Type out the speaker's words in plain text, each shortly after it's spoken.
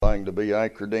everything to be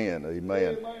anchored in.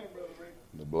 Amen. Amen, Brother Rick.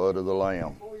 The blood of the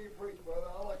Lamb. Before you preach, brother,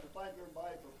 I'd like to thank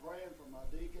everybody for praying for my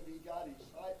deacon. He got his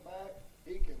sight back.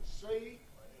 He can see.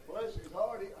 Bless his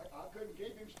heart. I couldn't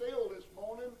keep him still this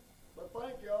morning. But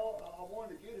thank y'all. I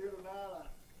wanted to get here tonight.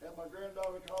 I had my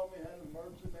granddaughter call me, had an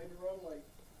emergency, made me run late.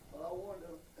 But I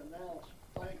wanted to announce,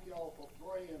 thank y'all for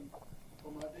praying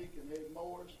for my deacon, Ed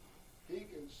Morris. He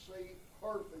can see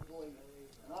perfectly.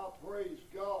 And I praise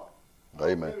God.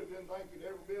 Amen. I really didn't think you'd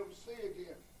ever be able to see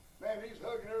again. Man, he's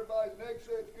hugging everybody's neck,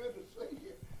 said it's good to see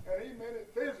you. And he meant it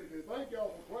physically. Thank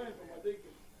y'all for praying for my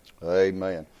deacon.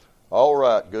 Amen. All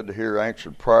right, good to hear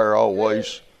answered prayer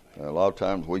always. A lot of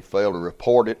times we fail to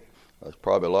report it. That's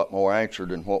probably a lot more answered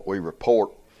than what we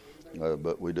report.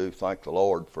 But we do thank the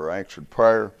Lord for answered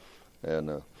prayer. And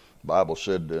the Bible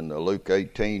said in Luke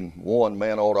 18:1,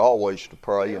 man ought always to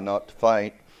pray and not to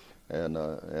faint.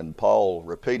 And Paul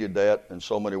repeated that in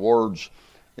so many words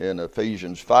in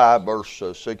Ephesians 5, verse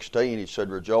 16. He said,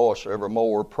 rejoice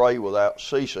evermore, pray without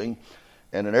ceasing,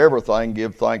 and in everything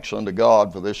give thanks unto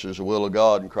God, for this is the will of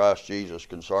God in Christ Jesus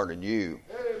concerning you.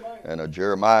 Amen. And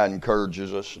Jeremiah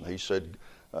encourages us, and he said,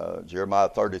 Jeremiah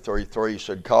 33:3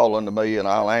 said, call unto me, and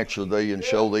I'll answer thee, and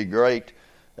show thee great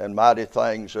and mighty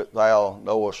things that thou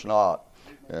knowest not.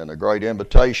 And a great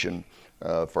invitation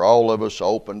for all of us,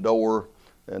 open door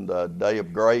in the day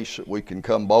of grace, that we can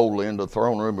come boldly into the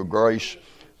throne room of grace,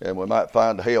 and we might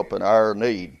find help in our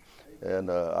need.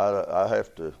 And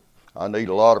I need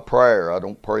a lot of prayer. I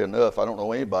don't pray enough. I don't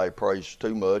know anybody prays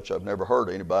too much. I've never heard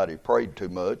anybody prayed too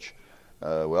much. We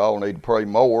all need to pray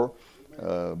more.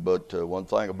 But one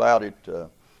thing about it,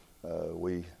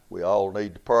 we all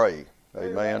need to pray.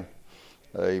 Amen.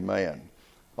 Amen.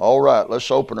 All right,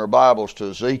 let's open our Bibles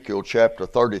to Ezekiel chapter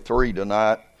 33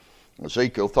 tonight.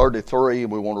 Ezekiel 33,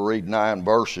 we want to read 9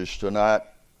 verses tonight,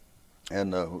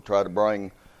 and we'll try to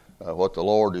bring what the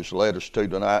Lord has led us to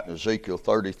tonight in Ezekiel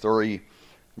 33,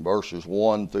 verses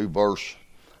 1 through verse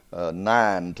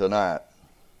 9 tonight.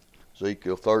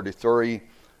 Ezekiel 33,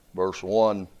 verse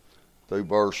 1 through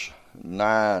verse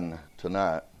 9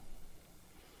 tonight.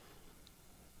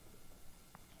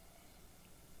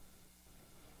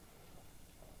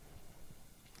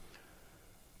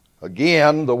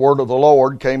 Again, the word of the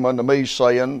Lord came unto me,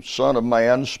 saying, Son of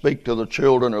man, speak to the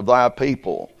children of thy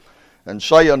people, and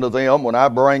say unto them, when I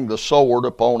bring the sword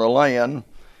upon a land,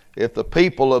 if the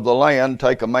people of the land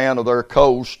take a man of their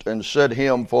coast, and set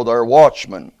him for their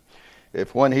watchman,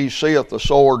 if when he seeth the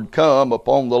sword come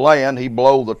upon the land, he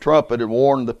blow the trumpet and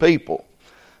warn the people,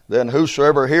 then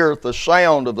whosoever heareth the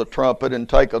sound of the trumpet, and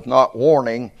taketh not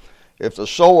warning, if the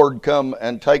sword come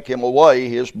and take him away,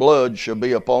 his blood shall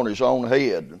be upon his own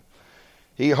head.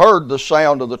 He heard the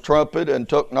sound of the trumpet, and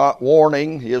took not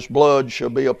warning, his blood shall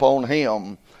be upon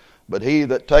him. But he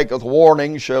that taketh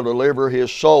warning shall deliver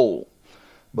his soul.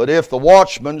 But if the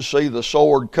watchman see the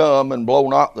sword come, and blow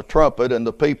not the trumpet, and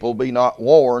the people be not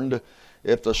warned,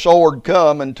 if the sword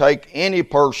come and take any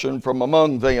person from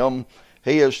among them,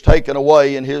 he is taken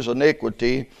away in his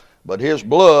iniquity, but his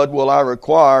blood will I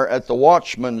require at the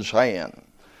watchman's hand.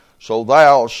 So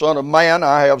thou, son of man,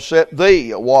 I have set thee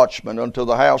a watchman unto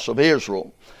the house of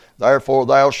Israel. Therefore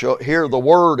thou shalt hear the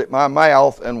word at my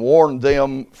mouth, and warn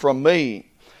them from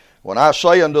me. When I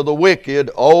say unto the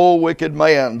wicked, O wicked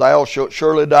man, thou shalt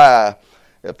surely die,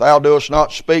 if thou dost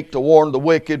not speak to warn the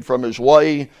wicked from his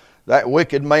way, that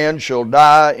wicked man shall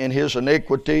die in his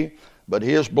iniquity, but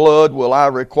his blood will I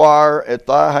require at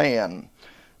thy hand.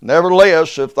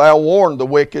 Nevertheless, if thou warn the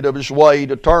wicked of his way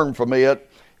to turn from it,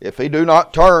 if he do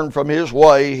not turn from his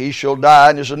way, he shall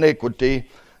die in his iniquity,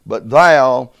 but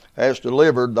thou hast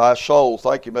delivered thy soul.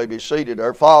 Thank you. You may be seated.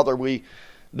 Our Father, we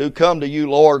do come to you,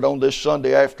 Lord, on this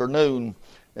Sunday afternoon,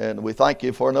 and we thank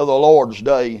you for another Lord's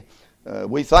Day.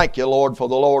 We thank you, Lord, for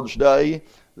the Lord's Day,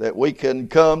 that we can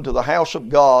come to the house of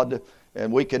God,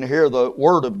 and we can hear the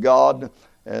Word of God,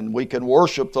 and we can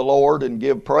worship the Lord and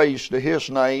give praise to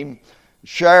His name,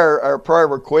 share our prayer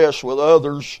requests with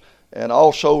others, and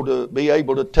also to be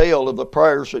able to tell of the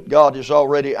prayers that God has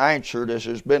already answered, as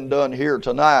has been done here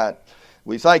tonight.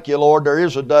 We thank you, Lord, there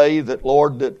is a day that,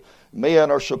 Lord, that men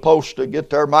are supposed to get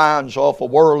their minds off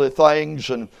of worldly things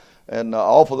and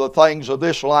off of the things of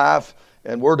this life,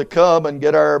 and we're to come and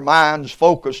get our minds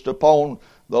focused upon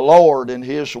the Lord and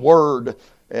His Word.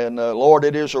 And Lord,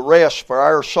 it is a rest for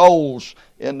our souls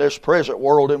in this present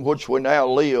world in which we now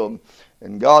live.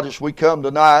 And God, as we come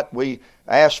tonight, we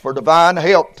ask for divine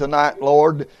help tonight,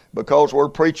 Lord, because we're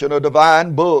preaching a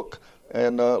divine book.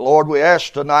 And Lord, we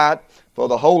ask tonight for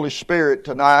the Holy Spirit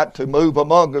tonight to move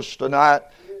among us tonight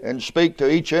and speak to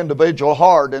each individual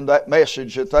heart in that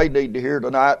message that they need to hear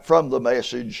tonight from the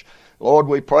message. Lord,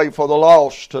 we pray for the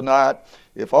lost tonight.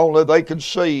 If only they could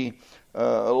see,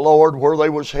 Lord, where they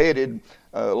was headed.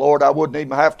 Lord, I wouldn't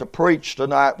even have to preach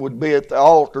tonight. Would be at the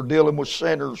altar dealing with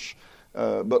sinners.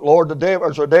 But Lord,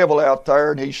 there's a devil out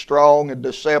there, and he's strong and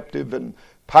deceptive and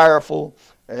powerful.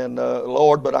 And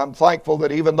Lord, but I'm thankful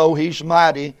that even though he's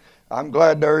mighty, I'm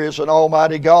glad there is an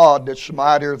almighty God that's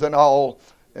mightier than all.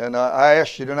 And I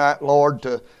ask you tonight, Lord,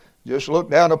 to just look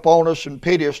down upon us and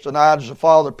pity us tonight as the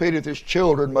Father pitieth his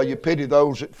children. May you pity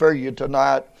those that fear you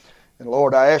tonight. And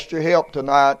Lord, I ask your help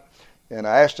tonight. And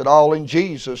I ask it all in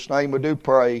Jesus' name we do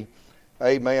pray.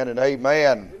 Amen and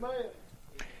amen. Amen.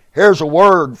 Here's a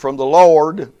word from the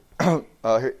Lord, a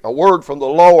word from the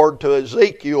Lord to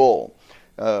Ezekiel.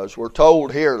 As we're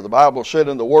told here, the Bible said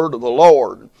in the word of the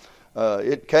Lord,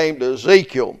 it came to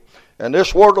Ezekiel. And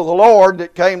this word of the Lord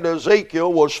that came to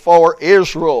Ezekiel was for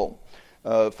Israel.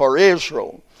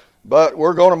 But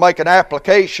we're going to make an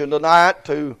application tonight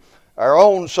to our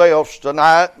own selves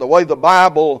tonight. The way the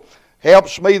Bible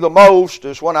helps me the most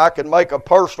is when I can make a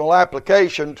personal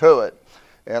application to it.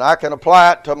 And I can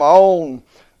apply it to my own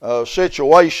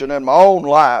situation in my own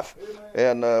life.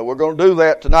 And we're going to do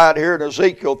that tonight here in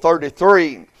Ezekiel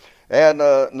 33. And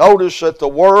notice that the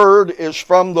word is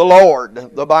from the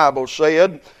Lord, the Bible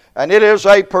said. And it is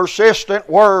a persistent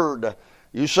word.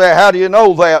 You say, how do you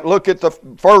know that? Look at the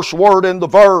first word in the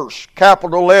verse.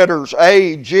 Capital letters,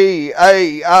 A-G-A-I-N.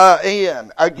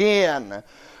 Again.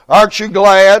 Aren't you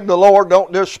glad the Lord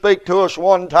don't just speak to us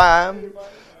one time?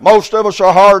 Most of us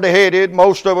are hard-headed.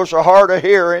 Most of us are hard of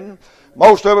hearing.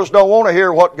 Most of us don't want to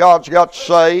hear what God's got to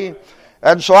say.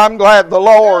 And so I'm glad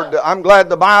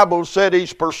the Bible said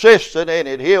He's persistent in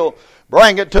it. He'll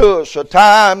bring it to us a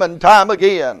time and time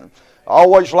again. I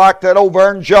always like that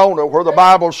over in Jonah, where the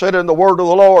Bible said in the word of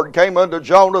the Lord came unto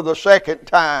Jonah the second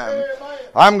time.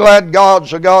 I'm glad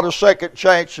God's a God of second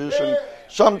chances, and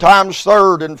sometimes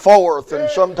third and fourth, and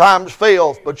sometimes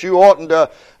fifth. But you oughtn't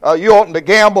to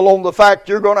gamble on the fact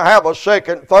you're going to have a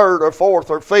second, third, or fourth,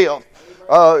 or fifth.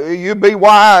 You be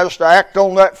wise to act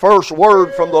on that first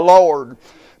word from the Lord.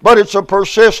 But it's a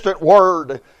persistent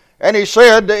word. And He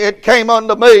said, it came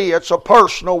unto me. It's a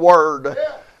personal word.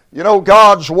 You know,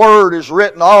 God's Word is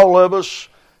written all of us.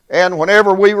 And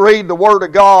whenever we read the Word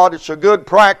of God, it's a good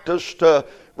practice to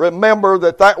remember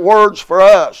that that Word's for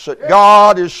us. That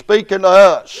God is speaking to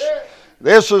us.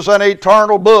 This is an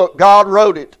eternal book. God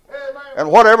wrote it. And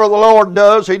whatever the Lord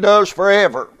does, He does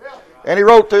forever. And He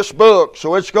wrote this book,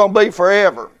 so it's going to be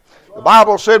forever. The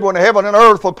Bible said when heaven and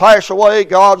earth will pass away,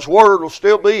 God's Word will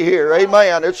still be here.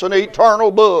 Amen. It's an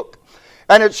eternal book.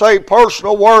 And it's a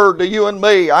personal word to you and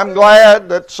me. I'm glad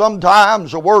that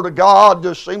sometimes the Word of God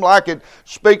just seems like it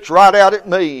speaks right out at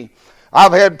me.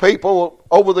 I've had people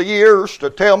over the years to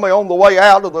tell me on the way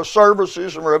out of the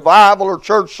services and revival or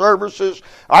church services,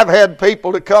 I've had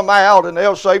people to come out and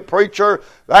they'll say, preacher,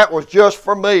 that was just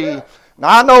for me.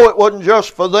 Now I know it wasn't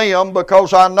just for them,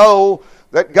 because I know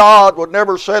that God would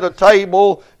never set a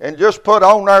table and just put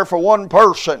on there for one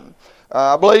person.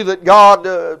 I believe that God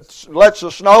lets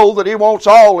us know that He wants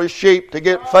all His sheep to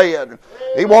get fed.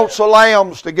 He wants the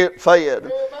lambs to get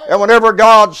fed. And whenever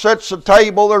God sets a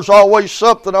table, there's always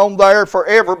something on there for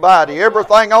everybody.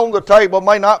 Everything on the table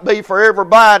may not be for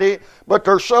everybody, but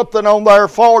there's something on there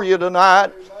for you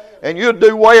tonight. And you'd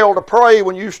do well to pray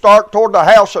when you start toward the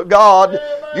house of God.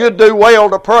 You'd do well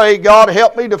to pray, God,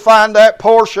 help me to find that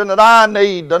portion that I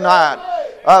need tonight.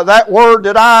 That word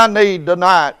that I need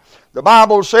tonight. The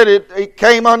Bible said it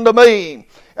came unto me,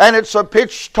 and it's a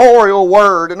pictorial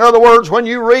word. In other words, when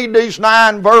you read these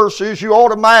 9 verses, you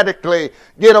automatically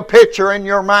get a picture in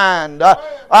your mind.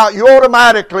 You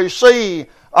automatically see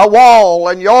a wall,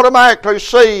 and you automatically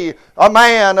see a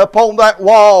man upon that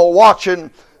wall watching,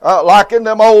 like in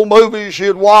them old movies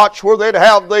you'd watch where they'd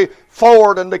have the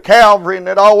fort and the cavalry, and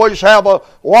they'd always have a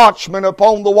watchman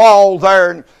upon the wall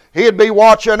there, and he'd be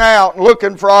watching out and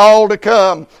looking for all to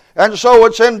come. And so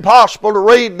it's impossible to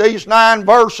read these 9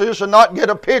 verses and not get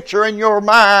a picture in your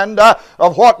mind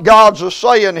of what God's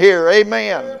saying here.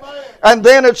 Amen. Amen. And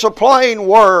then it's a plain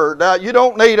word. You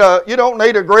don't need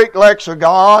a Greek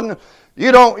lexicon.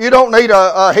 You don't need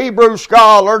a Hebrew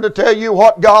scholar to tell you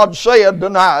what God said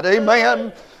tonight.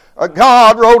 Amen.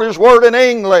 God wrote His Word in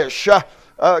English.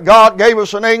 God gave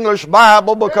us an English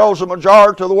Bible because the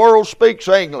majority of the world speaks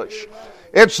English.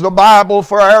 It's the Bible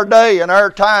for our day and our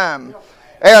time.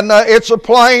 And it's a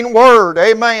plain word.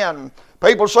 Amen.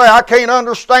 People say, I can't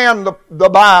understand the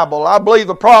Bible. I believe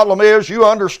the problem is you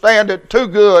understand it too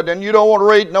good and you don't want to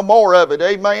read no more of it.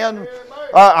 Amen.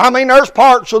 There's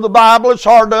parts of the Bible it's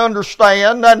hard to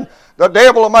understand, and The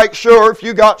devil will make sure if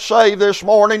you got saved this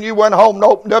morning, you went home and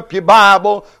opened up your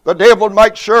Bible, the devil would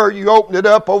make sure you opened it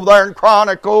up over there in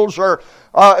Chronicles or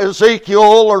Ezekiel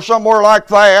or somewhere like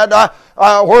that,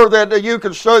 where that you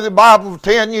could study the Bible for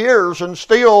 10 years and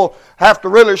still have to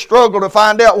really struggle to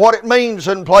find out what it means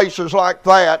in places like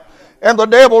that. And the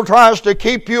devil tries to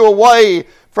keep you away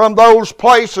from those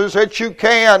places that you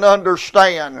can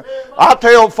understand. I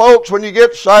tell folks, when you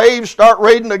get saved, start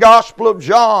reading the Gospel of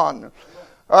John.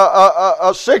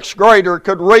 A sixth grader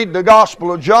could read the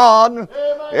Gospel of John.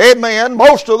 Amen.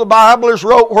 Most of the Bible is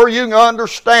wrote where you can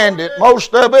understand it.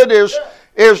 Most of it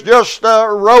is just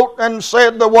wrote and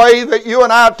said the way that you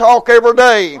and I talk every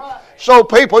day. So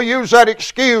people use that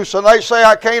excuse and they say,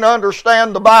 I can't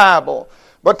understand the Bible.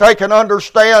 But they can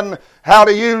understand how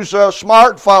to use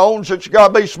smartphones. That you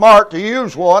got to be smart to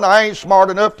use one. I ain't smart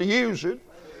enough to use it.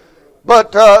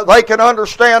 But they can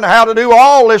understand how to do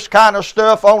all this kind of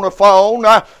stuff on a phone.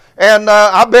 And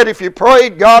I bet if you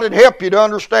prayed, God would help you to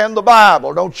understand the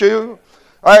Bible, don't you?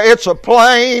 It's a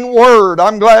plain word.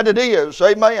 I'm glad it is.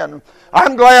 Amen.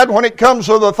 I'm glad when it comes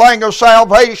to the thing of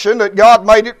salvation that God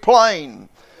made it plain.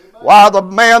 Why, the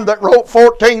man that wrote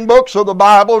 14 books of the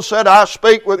Bible said, I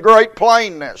speak with great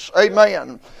plainness.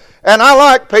 Amen. And I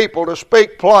like people to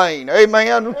speak plain.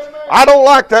 Amen. I don't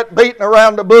like that beating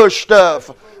around the bush stuff.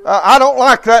 I don't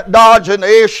like that dodging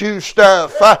the issue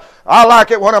stuff. I like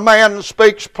it when a man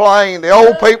speaks plain. The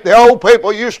old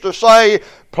people used to say,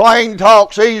 plain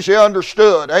talk's easy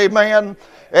understood. Amen.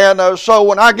 And so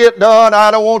when I get done,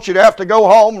 I don't want you to have to go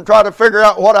home and try to figure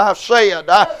out what I've said.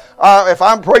 If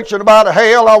I'm preaching about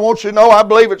hell, I want you to know I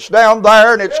believe it's down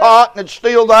there and it's hot and it's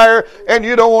still there and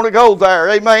you don't want to go there.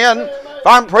 Amen. If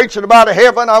I'm preaching about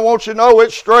heaven, I want you to know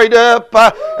it's straight up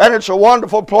and it's a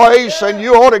wonderful place and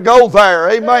you ought to go there.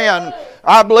 Amen.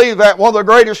 I believe that one of the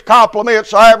greatest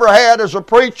compliments I ever had as a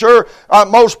preacher,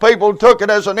 most people took it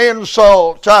as an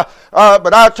insult,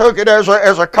 but I took it as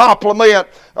a compliment.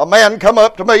 A man come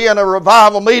up to me in a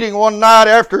revival meeting one night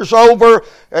after it's over,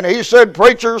 and he said,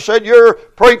 Preacher, said, you're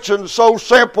preaching so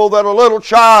simple that a little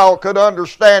child could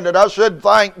understand it. I said,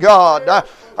 thank God.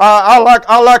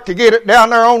 I like to get it down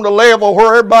there on the level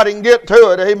where everybody can get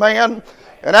to it, amen.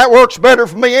 And that works better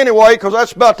for me anyway, because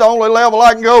that's about the only level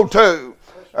I can go to.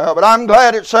 But I'm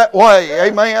glad it's that way.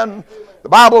 Amen. The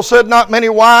Bible said not many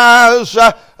wise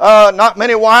are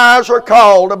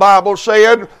called, the Bible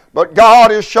said, but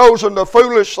God has chosen the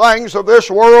foolish things of this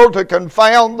world to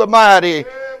confound the mighty.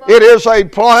 It is a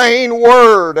plain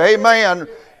word. Amen.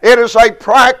 It is a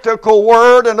practical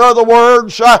word. In other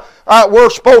words, we're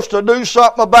supposed to do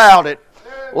something about it.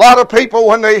 A lot of people,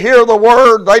 when they hear the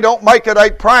word, they don't make it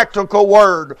a practical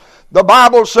word. The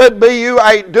Bible said, be you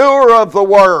a doer of the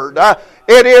word.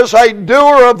 It is a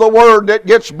doer of the word that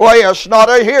gets blessed, not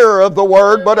a hearer of the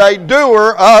word, but a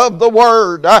doer of the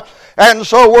word. And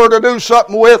so we're to do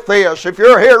something with this. If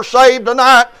you're here saved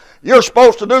tonight, you're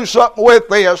supposed to do something with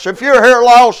this. If you're here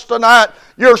lost tonight,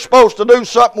 you're supposed to do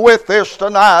something with this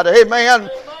tonight. Amen.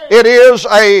 It is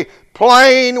a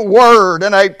plain word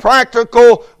and a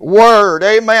practical word.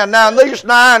 Amen. Now in these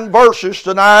 9 verses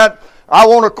tonight, I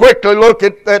want to quickly look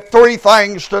at 3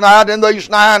 things tonight in these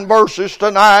 9 verses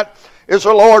tonight, as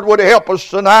the Lord would help us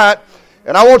tonight.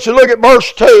 And I want you to look at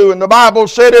verse 2. And the Bible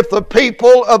said, if the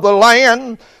people of the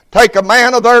land take a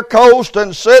man of their coast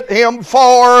and set him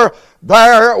for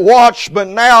their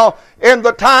watchman. Now, in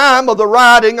the time of the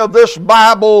writing of this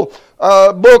Bible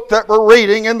book that we're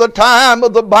reading, in the time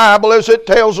of the Bible, as it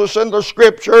tells us in the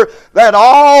Scripture, that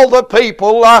all the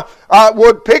people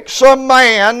would pick some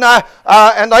man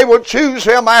and they would choose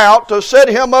him out to set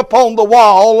him up on the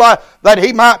wall that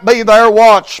he might be their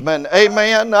watchman.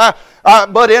 Amen.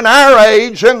 But in our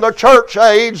age, in the church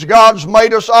age, God's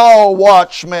made us all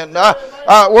watchmen.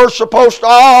 We're supposed to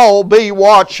all be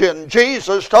watching.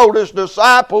 Jesus told His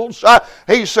disciples,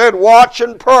 He said, watch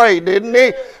and pray, didn't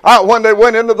He? When they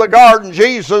went into the garden,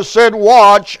 Jesus said,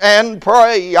 watch and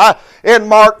pray. In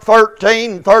Mark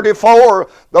 13:34,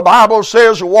 the Bible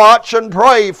says, watch and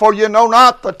pray, for you know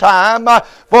not the time.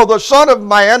 For the Son of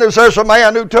Man is as a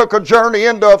man who took a journey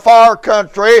into a far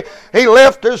country. He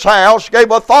left his house,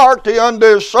 gave authority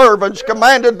unto his servants,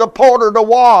 commanded the porter to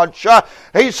watch.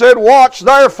 He said, watch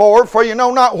therefore, for you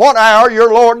know not what hour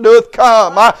your Lord doeth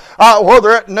come,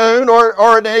 whether at noon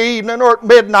or in the evening or at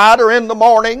midnight or in the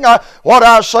morning. What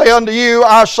I say unto you,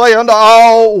 I say unto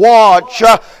all, watch.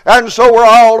 And so we're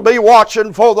all to be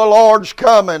watching for the Lord's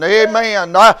coming.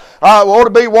 Amen. We ought to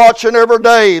be watching every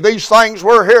day. These things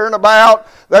we're hearing about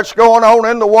that's going on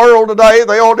in the world today,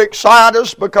 they ought to excite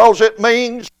us because it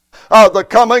means the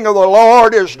coming of the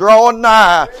Lord is drawing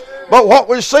nigh. But what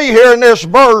we see here in this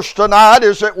verse tonight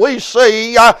is that we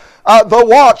see the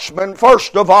watchman,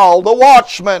 first of all. The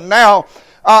watchman. Now,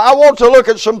 I want to look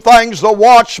at some things the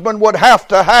watchman would have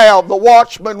to have, the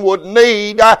watchman would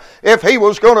need if he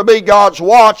was going to be God's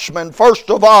watchman. First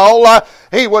of all,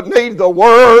 he would need the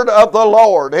Word of the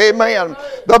Lord. Amen.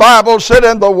 The Bible said,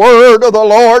 and the Word of the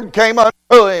Lord came unto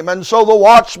him. And so the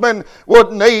watchman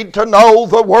would need to know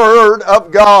the Word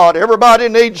of God. Everybody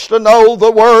needs to know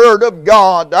the Word of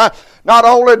God. Not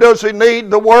only does he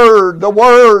need the Word,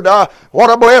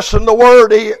 what a blessing the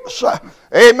Word is.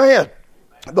 Amen.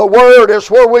 The Word is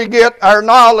where we get our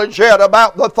knowledge at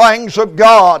about the things of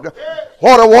God.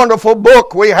 What a wonderful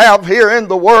book we have here in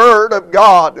the Word of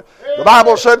God. The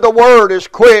Bible said the Word is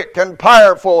quick and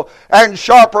powerful and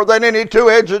sharper than any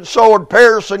two-edged sword,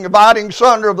 piercing, dividing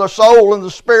sunder of the soul and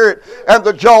the spirit and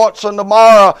the joints and the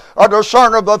marrow, a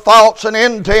discerner of the thoughts and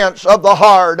intents of the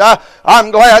heart.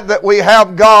 I'm glad that we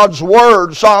have God's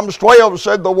Word. Psalms 12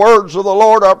 said the words of the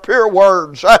Lord are pure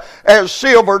words, as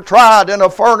silver tried in a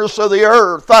furnace of the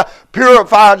earth,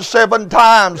 purified 7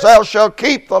 times. Thou shalt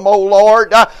keep them, O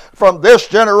Lord, from this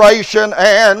generation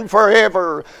and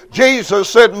forever. Jesus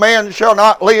said, man shall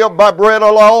not live by bread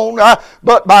alone,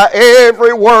 but by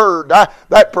every word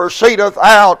that proceedeth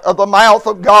out of the mouth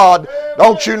of God.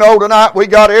 Don't you know tonight we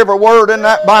got every word in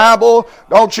that Bible?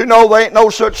 Don't you know there ain't no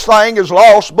such thing as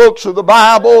lost books of the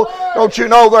Bible? Don't you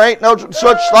know there ain't no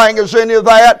such thing as any of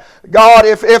that? God,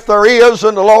 if there is,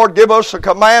 and the Lord give us a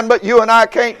commandment you and I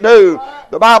can't do.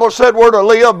 The Bible said we're to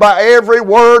live by every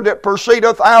word that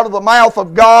proceedeth out of the mouth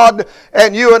of God,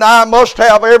 and you and I must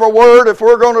have every word if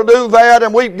we're going to do that,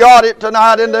 and we've got it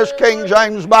tonight in this King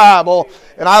James Bible,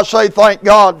 and I say thank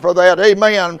God for that.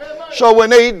 Amen. So we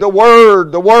need the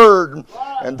Word,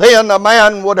 and then a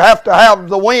man would have to have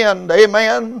the wind.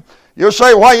 Amen. You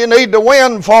say, why you need the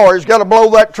wind for? He's got to blow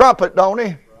that trumpet, don't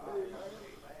he?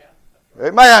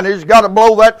 Amen. He's got to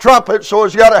blow that trumpet, so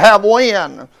he's got to have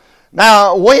wind.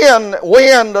 Now, wind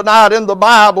tonight in the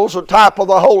Bible is a type of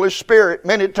the Holy Spirit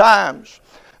many times.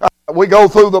 We go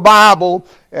through the Bible,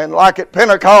 and like at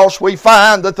Pentecost, we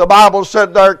find that the Bible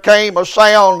said there came a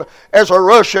sound as a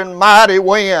rushing mighty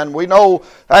wind. We know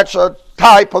that's a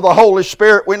type of the Holy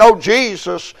Spirit. We know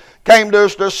Jesus came to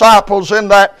his disciples in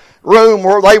that room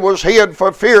where they was hid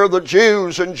for fear of the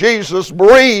Jews, and Jesus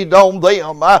breathed on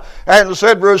them and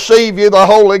said, receive ye the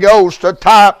Holy Ghost, a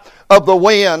type of the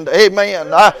wind.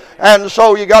 Amen. And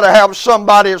so you got to have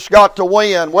somebody that's got to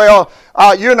win. Well,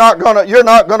 you're not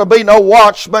gonna be no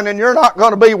watchman, and you're not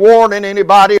going to be warning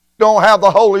anybody if you don't have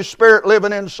the Holy Spirit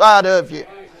living inside of you.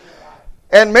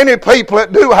 And many people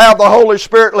that do have the Holy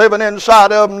Spirit living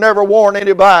inside of them never warn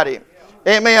anybody.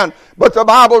 Amen. But the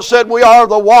Bible said we are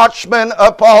the watchmen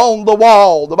upon the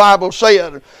wall, the Bible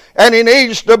said. And he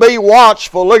needs to be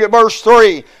watchful. Look at verse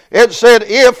 3. It said,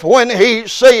 if when he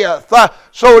seeth.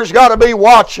 So he's got to be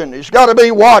watching. He's got to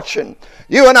be watching.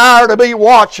 You and I are to be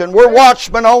watching. We're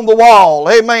watchmen on the wall.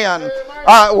 Amen.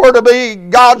 We're to be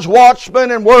God's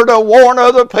watchmen, and we're to warn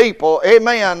other people.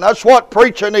 Amen. That's what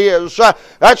preaching is.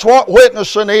 That's what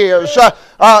witnessing is.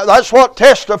 That's what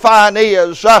testifying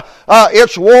is.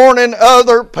 It's warning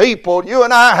other people. You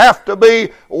and I have to be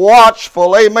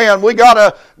watchful. Amen. We got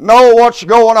to know what's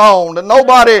going on. And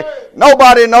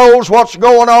nobody knows what's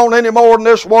going on any more in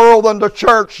this world than the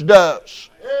church does.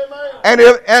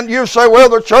 And you say, well,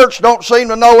 the church don't seem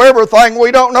to know everything.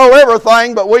 We don't know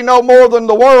everything, but we know more than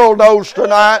the world knows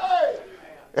tonight.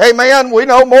 Amen. We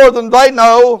know more than they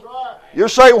know. You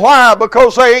say, why?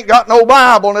 Because they ain't got no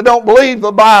Bible, and they don't believe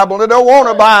the Bible, and they don't want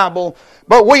a Bible.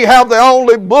 But we have the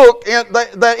only book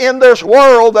in this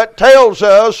world that tells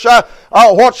us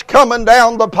what's coming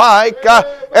down the pike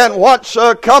and what's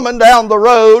coming down the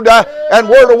road, and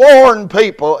we're to warn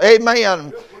people.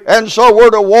 Amen. And so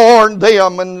we're to warn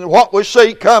them and what we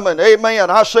see coming. Amen.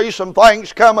 I see some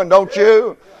things coming, don't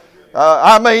you?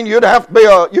 I mean, you'd have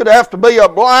to be a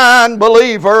blind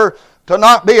believer to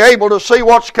not be able to see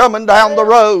what's coming down the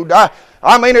road.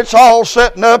 I mean, it's all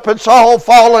setting up. It's all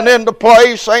falling into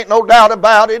place. Ain't no doubt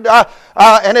about it.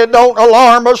 And it don't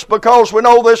alarm us because we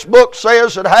know this book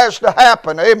says it has to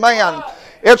happen. Amen.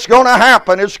 It's going to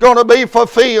happen. It's going to be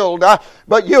fulfilled.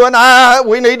 But you and I,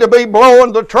 we need to be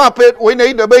blowing the trumpet. We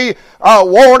need to be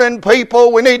warning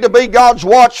people. We need to be God's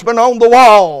watchmen on the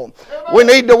wall. We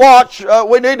need to watch.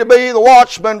 We need to be the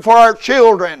watchmen for our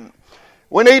children.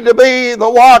 We need to be the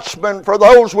watchmen for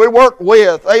those we work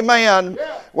with. Amen.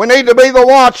 We need to be the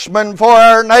watchman for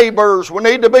our neighbors. We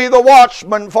need to be the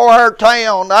watchman for our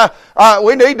town.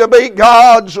 We need to be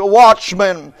God's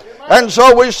watchman. And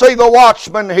so we see the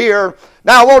watchman here.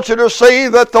 Now I want you to see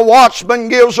that the watchman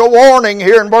gives a warning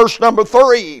here in verse number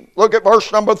 3. Look at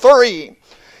verse number 3.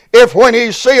 If when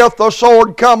he seeth the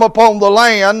sword come upon the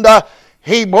land,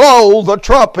 he blow the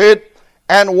trumpet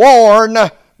and warn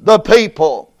the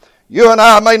people. You and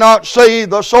I may not see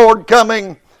the sword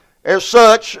coming as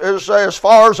such, as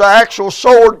far as the actual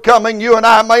sword coming. You and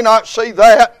I may not see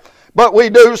that, but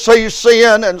we do see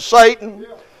sin and Satan.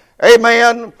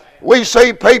 Amen. We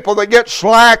see people that get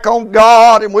slack on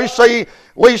God, and we see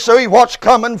what's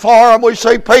coming for them. We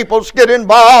see people get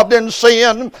involved in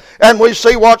sin, and we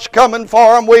see what's coming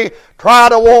for them. We try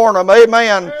to warn them.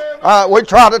 Amen. We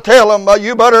try to tell them,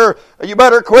 you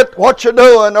better quit what you're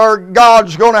doing, or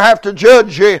God's going to have to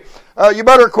judge you. You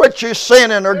better quit your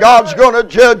sinning, or God's going to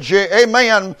judge you.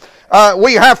 Amen.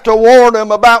 We have to warn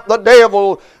them about the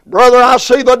devil. Brother, I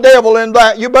see the devil in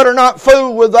that. You better not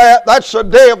fool with that. That's the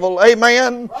devil.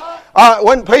 Amen.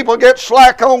 When people get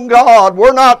slack on God,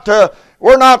 we're not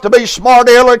to be smart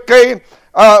alecky.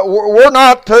 We're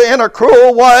not to in a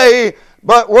cruel way,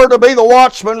 but we're to be the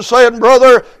watchman saying,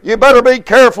 brother, you better be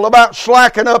careful about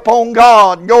slacking up on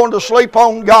God, going to sleep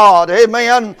on God.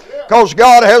 Amen. Because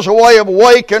God has a way of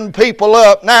waking people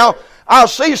up. Now, I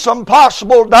see some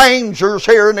possible dangers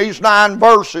here in these 9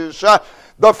 verses.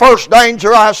 The first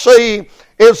danger I see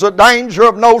is the danger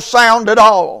of no sound at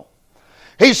all.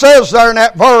 He says there in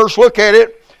that verse, look at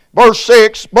it, verse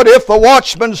 6, but if the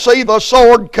watchman see the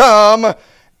sword come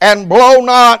and blow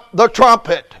not the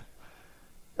trumpet.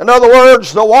 In other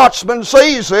words, the watchman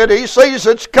sees it, he sees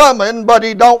it's coming, but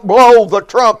he don't blow the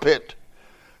trumpet.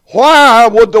 Why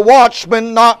would the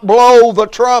watchman not blow the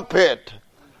trumpet?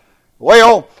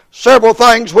 Well, several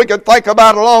things we could think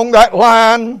about along that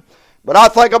line, but I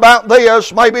think about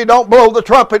this. Maybe don't blow the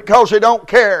trumpet because he don't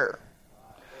care.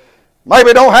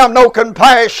 Maybe don't have no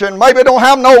compassion. Maybe don't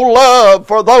have no love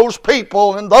for those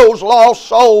people and those lost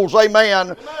souls.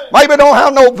 Amen. Maybe don't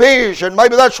have no vision.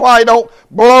 Maybe that's why he don't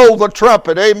blow the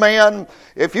trumpet. Amen.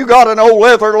 If you got an old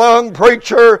leather lung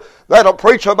preacher that'll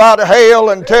preach about hell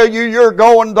and tell you you're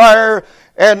going there,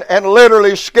 and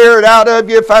literally scared out of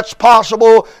you, if that's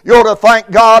possible, you ought to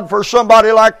thank God for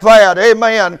somebody like that.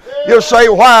 Amen. You say,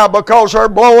 why? Because they're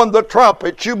blowing the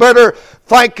trumpet. You better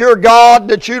thank your God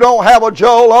that you don't have a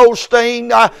Joel Osteen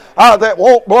that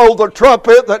won't blow the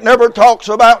trumpet, that never talks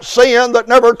about sin, that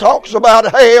never talks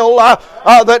about hell,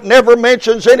 that never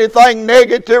mentions anything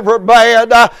negative or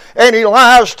bad, and he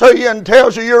lies to you and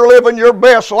tells you you're living your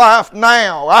best life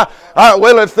now.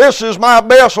 Well, if this is my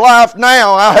best life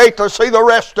now, I hate to see the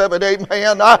rest of it.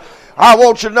 Amen. I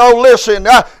want you to know, listen,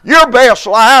 your best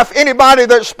life, anybody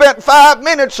that spent 5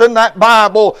 minutes in that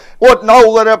Bible would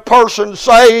know that a person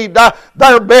saved,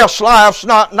 their best life's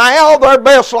not now, their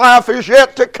best life is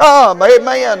yet to come.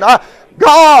 Amen.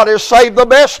 God has saved the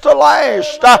best to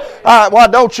last. Why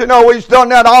don't you know He's done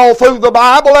that all through the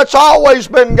Bible? That's always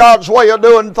been God's way of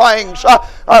doing things.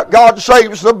 God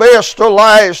saves the best to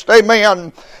last.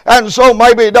 Amen. And so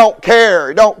maybe He don't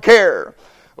care.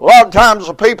 A lot of times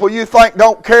the people you think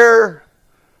don't care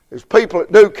is people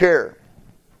that do care.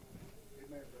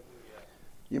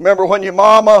 You remember when your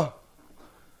mama,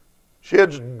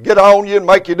 she'd get on you and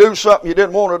make you do something you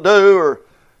didn't want to do, or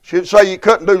she'd say you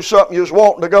couldn't do something you was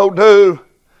wanting to go do,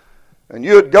 and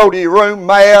you'd go to your room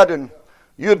mad, and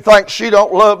you'd think, she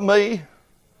don't love me.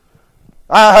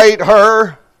 I hate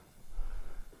her.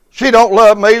 She don't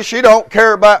love me. She don't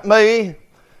care about me.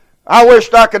 I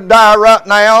wished I could die right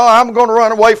now. I'm going to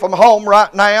run away from home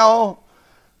right now.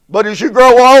 But as you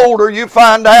grow older, you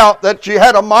find out that you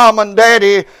had a mom and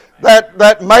daddy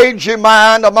that made you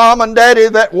mind, a mom and daddy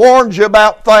that warned you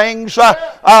about things.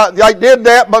 They did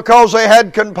that because they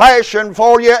had compassion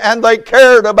for you and they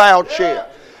cared about you.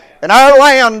 And our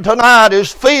land tonight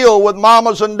is filled with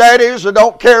mamas and daddies that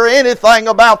don't care anything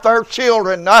about their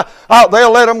children.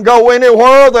 They'll let them go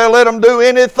anywhere. They'll let them do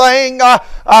anything.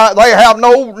 They have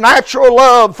no natural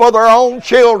love for their own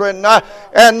children.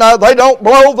 And they don't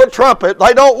blow the trumpet.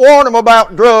 They don't warn them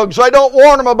about drugs. They don't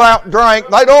warn them about drink.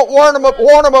 They don't warn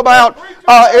them about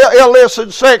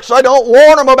illicit sex. They don't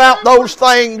warn them about those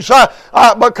things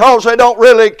because they don't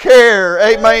really care.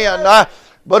 Amen.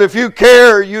 But if you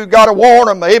care, you got to warn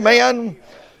them. Amen.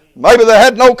 Maybe they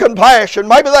had no compassion.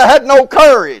 Maybe they had no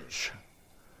courage.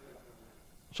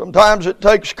 Sometimes it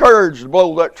takes courage to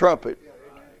blow that trumpet.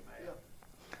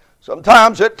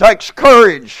 Sometimes it takes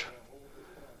courage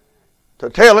to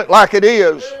tell it like it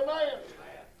is.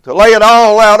 To lay it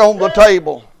all out on the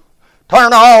table.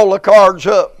 Turn all the cards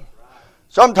up.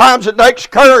 Sometimes it takes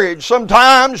courage.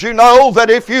 Sometimes you know that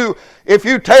if you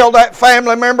tell that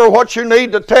family member what you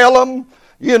need to tell them,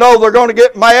 you know they're going to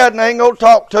get mad and they ain't going to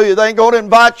talk to you. They ain't going to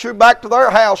invite you back to their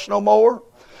house no more.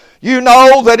 You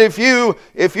know that if you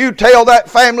tell that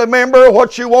family member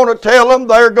what you want to tell them,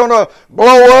 they're going to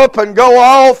blow up and go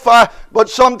off. But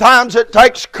sometimes it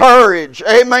takes courage.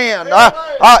 Amen.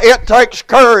 It takes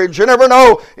courage. You never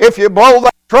know, if you blow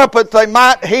that trumpet, they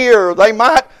might hear. They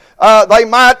might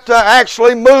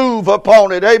actually move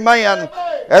upon it. Amen.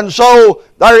 And so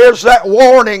there is that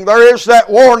warning. There is that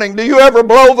warning. Do you ever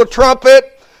blow the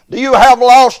trumpet? Do you have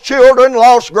lost children,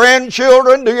 lost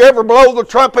grandchildren? Do you ever blow the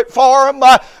trumpet for them?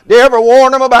 Do you ever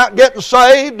warn them about getting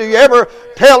saved? Do you ever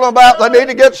tell them about they need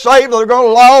to get saved or they're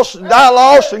going to die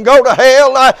lost and go to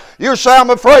hell? You say,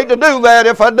 I'm afraid to do that.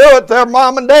 If I do it, their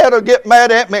mom and dad will get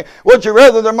mad at me. Would you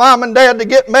rather their mom and dad to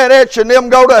get mad at you and them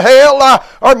go to hell?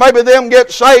 Or maybe them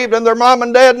get saved and their mom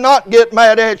and dad not get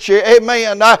mad at you?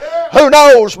 Amen. Who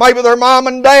knows? Maybe their mom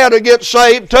and dad will get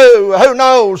saved too. Who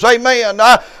knows? Amen.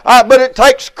 But it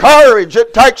takes courage.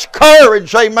 It takes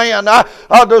courage, amen,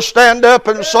 to stand up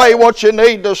and say what you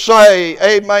need to say,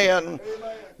 amen.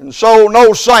 And so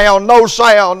no sound,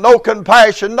 no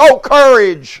compassion, no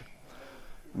courage,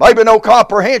 maybe no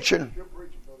comprehension.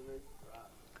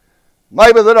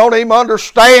 Maybe they don't even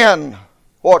understand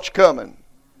what's coming.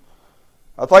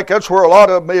 I think that's where a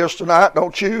lot of them is tonight,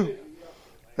 don't you?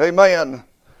 Amen.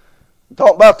 I'm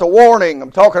talking about the warning.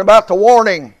 I'm talking about the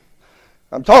warning.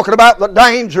 I'm talking about the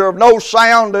danger of no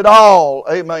sound at all.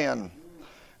 Amen.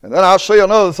 And then I see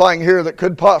another thing here that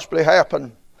could possibly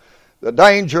happen. The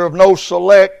danger of no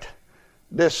select,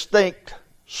 distinct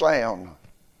sound.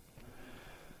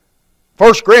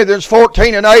 1 Corinthians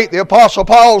 14:8, the Apostle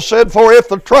Paul said, For if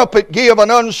the trumpet give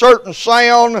an uncertain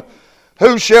sound,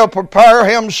 who shall prepare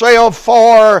himself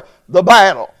for the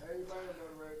battle?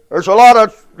 There's a lot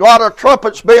of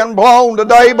trumpets being blown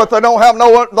today, but they don't have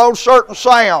no certain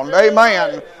sound.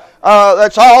 Amen.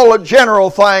 That's all a general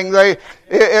thing.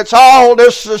 It's all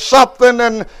this is something,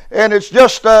 and it's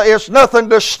just it's nothing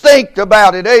distinct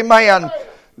about it. Amen.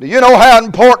 Do you know how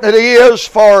important it is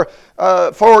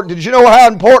Did you know how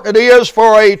important it is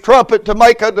for a trumpet to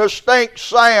make a distinct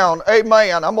sound?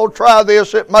 Amen. I'm going to try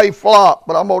this. It may flop,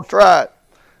 but I'm going to try it.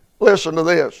 Listen to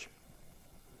this.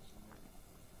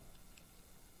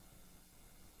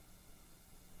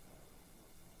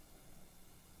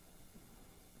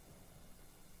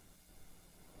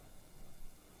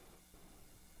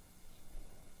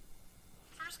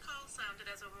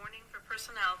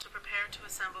 Personnel to prepare to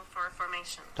assemble for a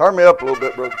formation. Turn me up a little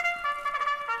bit, brother.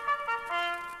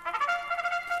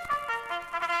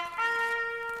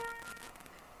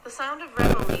 The sound of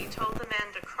reveille told the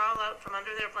men to crawl out from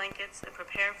under their blankets and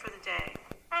prepare for the day.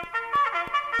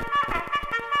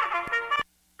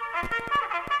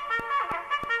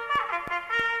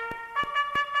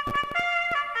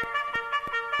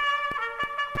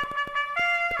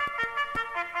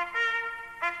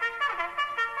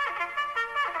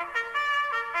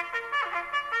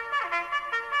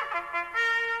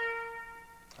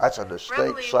 That's a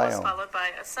distinct Reveille sound. was followed by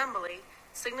assembly,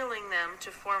 signaling them to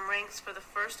form ranks for the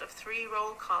first of 3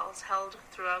 roll calls held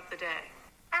throughout the day.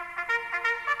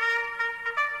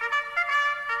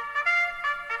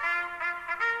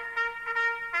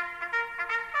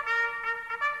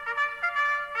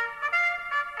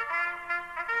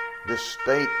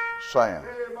 Distinct sound.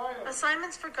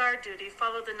 Assignments for guard duty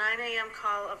followed the 9 a.m.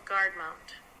 call of guard mount.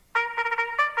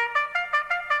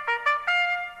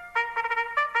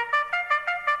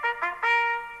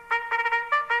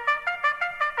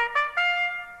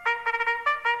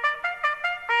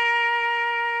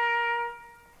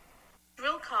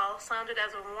 Sounded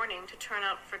as a warning to turn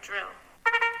out for drill.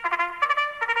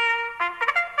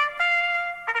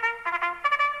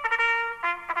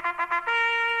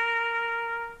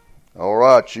 All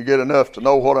right, you get enough to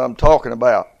know what I'm talking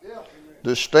about. Yeah.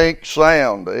 Distinct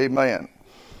sound, amen.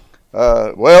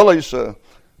 There's a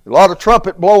lot of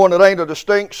trumpet blowing that ain't a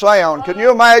distinct sound. Can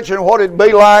you imagine what it'd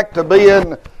be like to be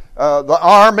in the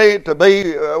army, to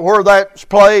be where that's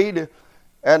played?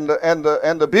 And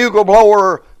the bugle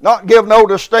blower not give no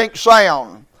distinct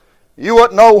sound. You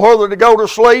wouldn't know whether to go to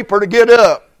sleep or to get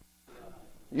up.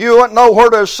 You wouldn't know where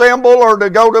to assemble or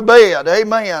to go to bed.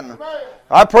 Amen.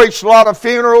 I preached a lot of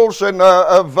funerals and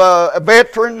of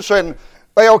veterans, and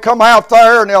they'll come out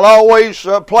there and they'll always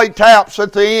play taps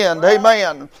at the end.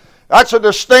 Amen. That's a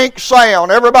distinct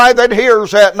sound. Everybody that hears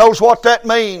that knows what that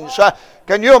means.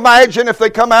 Can you imagine if they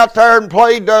come out there and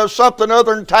played something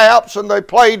other than taps and they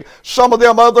played some of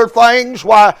them other things?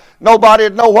 Why, nobody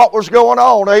would know what was going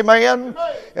on. Amen?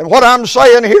 And what I'm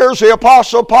saying here is the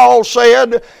Apostle Paul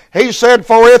said, he said,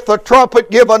 for if the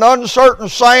trumpet give an uncertain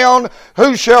sound,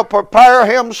 who shall prepare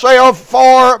himself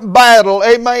for battle?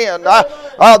 Amen.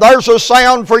 There's a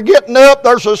sound for getting up.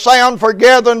 There's a sound for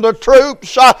gathering the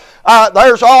troops.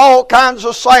 There's all kinds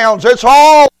of sounds. It's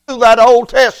all through that Old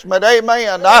Testament.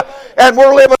 Amen. And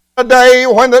we're living in a day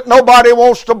when nobody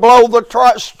wants to blow the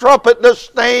trumpet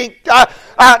distinct.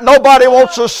 Nobody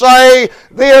wants to say,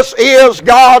 this is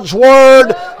God's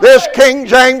Word. This King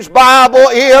James Bible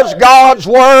is God's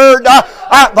Word.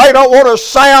 They don't want to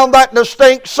sound that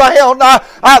distinct sound.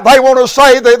 They want to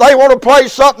say that they want to play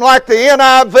something like the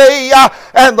NIV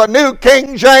and the New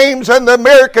King James and the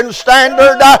American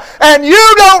Standard. And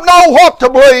you don't know what to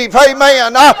believe.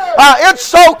 Amen. It's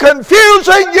so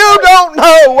confusing. You don't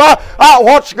know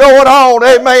what's going on.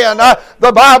 Amen.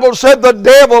 The Bible said the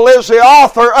devil is the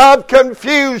author of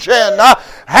confusion.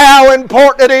 How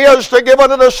important it is to give it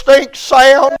a distinct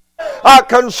sound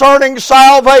concerning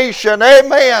salvation.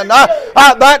 Amen.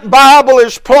 That Bible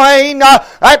is plain.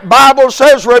 That Bible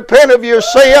says, repent of your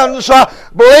sins,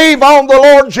 believe on the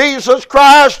Lord Jesus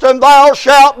Christ, and thou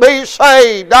shalt be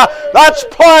saved. That's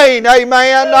plain.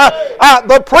 Amen.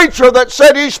 The preacher that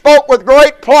said he spoke with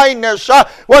great plainness,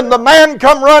 when the man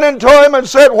come running to him and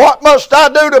said, what must I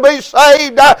do to be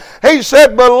saved? He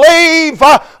said, believe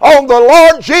on the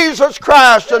Lord Jesus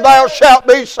Christ, and thou shalt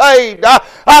be saved.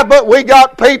 But we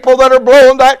got people that are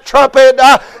blowing that trumpet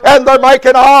and they're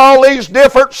making all these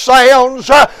different sounds.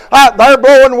 They're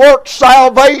blowing work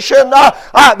salvation.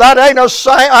 That ain't a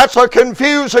sound. That's a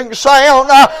confusing sound.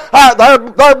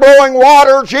 They're blowing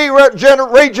water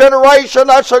regeneration.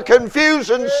 That's a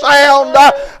confusing sound.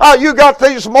 You got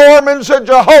these Mormons and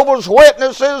Jehovah's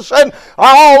Witnesses and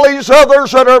all these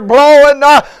others that are blowing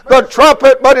the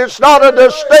trumpet, but it's not a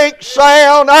distinct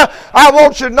sound. I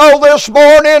want you to know this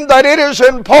morning that it is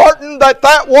important that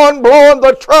one blowing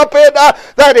the trumpet,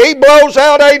 that he blows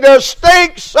out a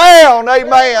distinct sound.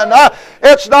 Amen.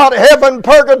 It's not heaven,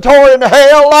 purgatory, and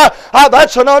hell.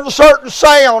 That's an uncertain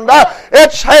sound.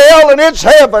 It's hell and it's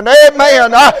heaven.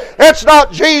 Amen. It's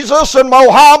not Jesus and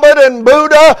Mohammed and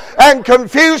Buddha and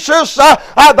Confucius.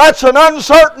 That's an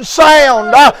uncertain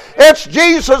sound. It's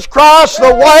Jesus Christ,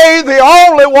 the way, the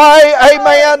only way.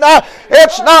 Amen.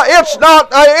 It's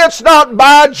not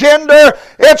by gender.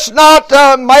 It's not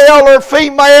male or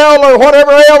female or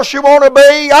whatever else you want to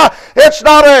be. It's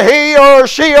not a he or a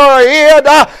she or a it.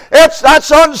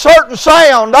 That's uncertain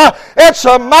sound. It's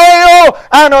a male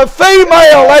and a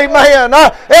female. Amen.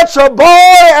 It's a boy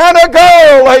and a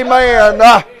girl. Amen.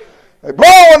 They're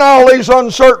blowing all these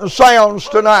uncertain sounds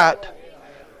tonight.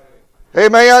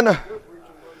 Amen.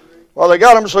 Well, they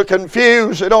got them so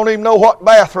confused they don't even know what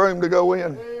bathroom to go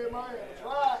in.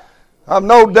 I've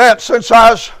known that since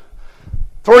I was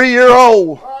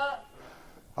 3-year-old.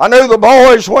 I knew the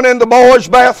boys went in the boys'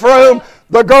 bathroom,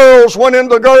 the girls went in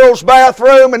the girls'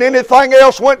 bathroom, and anything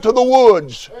else went to the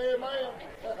woods.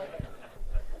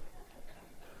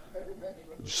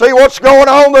 See what's going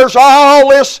on? There's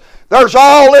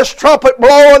all this trumpet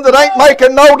blowing that ain't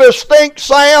making no distinct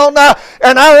sound,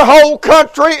 and our whole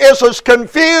country is as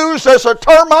confused as a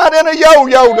termite in a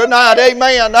yo-yo tonight.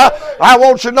 Amen. I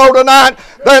want you to know tonight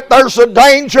that there's a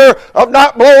danger of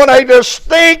not blowing a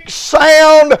distinct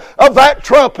sound of that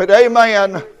trumpet.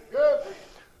 Amen.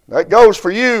 That goes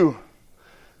for you.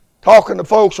 Talking to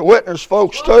folks, or witness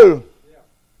folks too.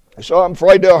 So I'm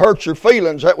afraid they'll hurt your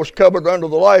feelings. That was covered under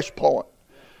the last point.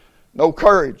 No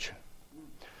courage.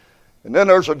 And then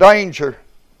there's a danger.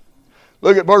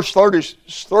 Look at verse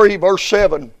 33, verse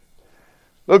 7.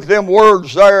 Look at them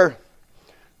words there.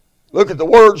 Look at the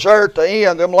words there at the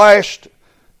end, them last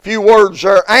few words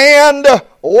there. And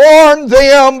warn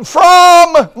them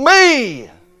from me.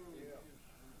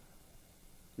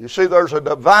 You see, there's a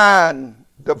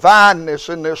divineness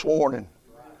in this warning.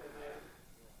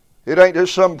 It ain't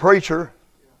just some preacher.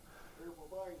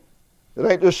 It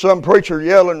ain't just some preacher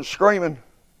yelling and screaming.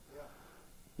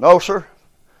 No, sir.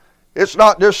 It's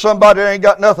not just somebody that ain't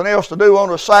got nothing else to do on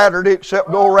a Saturday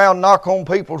except go around and knock on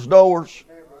people's doors.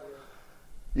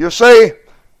 You see,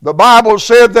 the Bible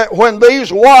said that when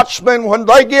these watchmen, when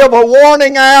they give a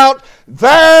warning out,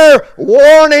 they're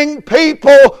warning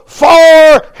people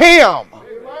for Him.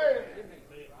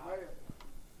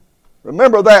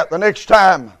 Remember that the next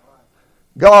time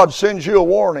God sends you a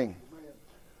warning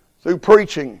through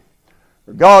preaching.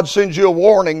 Or God sends you a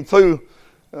warning through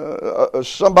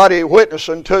somebody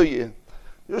witnessing to you.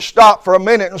 Just stop for a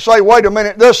minute and say, wait a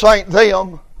minute, this ain't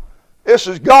them. This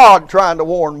is God trying to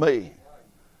warn me.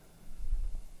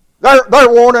 They're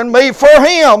warning me for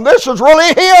him. This is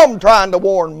really him trying to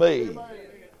warn me.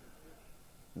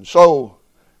 And so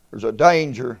there's a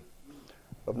danger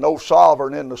of no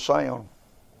sovereign in the sound.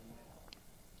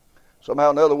 Somehow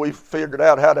or another we've figured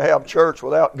out how to have church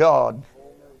without God.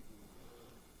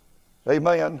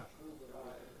 Amen.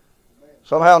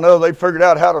 Somehow or another they've figured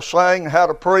out how to sing, how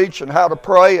to preach, and how to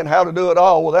pray, and how to do it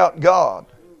all without God.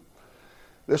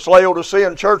 This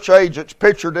Laodicean church age that's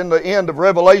pictured in the end of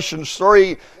Revelation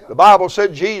 3, the Bible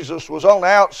said Jesus was on the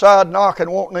outside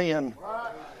knocking, wanting in.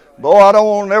 Boy, I don't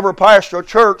want to never pastor a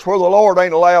church where the Lord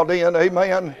ain't allowed in.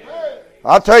 Amen.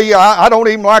 I tell you, I don't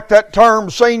even like that term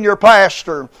senior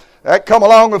pastor. That come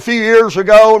along a few years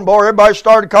ago, and boy, everybody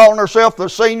started calling themselves the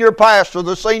senior pastor,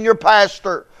 the senior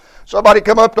pastor. Somebody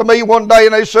come up to me one day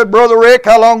and they said, Brother Rick,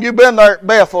 how long you been there at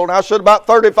Bethel? And I said, about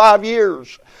 35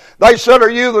 years. They said, are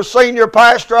you the senior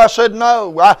pastor? I said,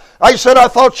 no. I said, I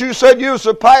thought you said you was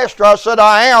the pastor. I said,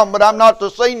 I am, but I'm not the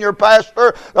senior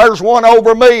pastor. There's one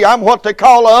over me. I'm what they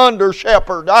call an under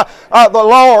shepherd. The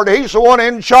Lord, He's the one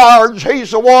in charge.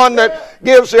 He's the one that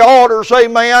gives the orders.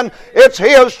 Amen. It's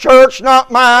His church,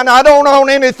 not mine. I don't own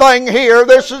anything here.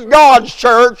 This is God's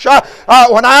church.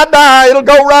 When I die, it'll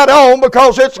go right on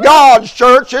because it's God's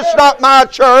church. It's not my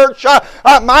church.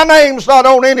 My name's not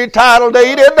on any title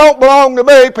deed. It don't belong to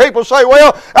me. People say,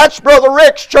 well, that's Brother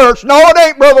Rick's church. No, it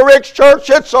ain't Brother Rick's church.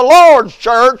 It's the Lord's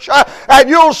church. And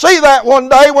you'll see that one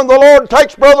day when the Lord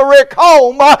takes Brother Rick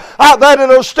home, that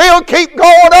it'll still keep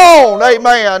going on.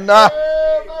 Amen.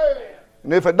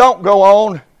 And if it don't go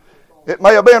on, it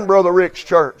may have been Brother Rick's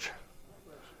church.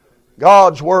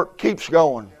 God's work keeps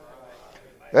going.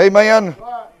 Amen.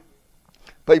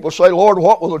 People say, Lord,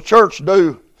 what will the church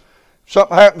do if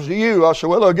something happens to you? I say,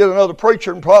 well, they'll get another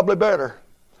preacher and probably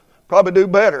do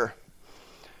better.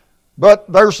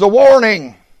 But there's the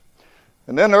warning.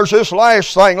 And then there's this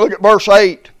last thing. Look at verse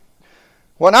 8.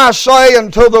 When I say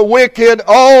unto the wicked,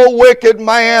 O wicked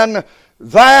man,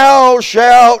 thou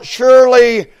shalt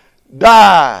surely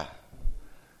die.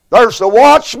 There's the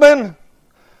watchman,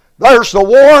 there's the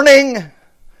warning,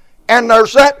 and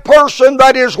there's that person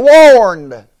that is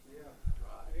warned.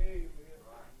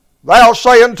 Thou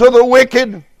say unto the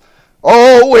wicked,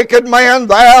 O wicked man,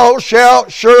 thou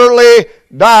shalt surely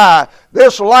die.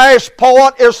 This last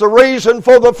point is the reason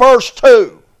for the first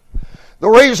two. The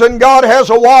reason God has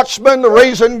a watchman, the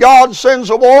reason God sends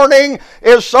a warning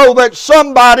is so that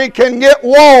somebody can get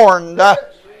warned.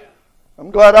 I'm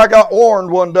glad I got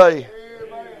warned one day.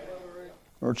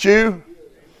 Aren't you?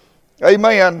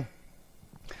 Amen.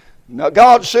 Now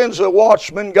God sends a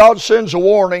watchman, God sends a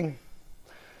warning,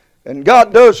 and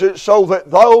God does it so that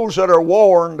those that are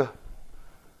warned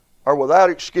are without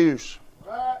excuse.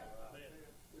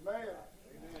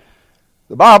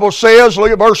 The Bible says, look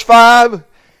at verse 5,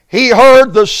 he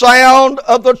heard the sound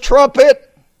of the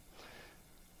trumpet.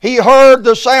 He heard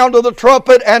the sound of the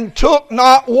trumpet and took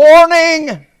not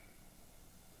warning.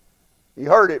 He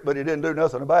heard it, but he didn't do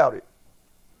nothing about it.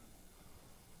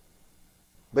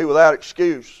 Be without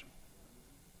excuse.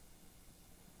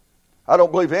 I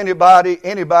don't believe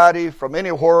anybody from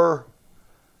anywhere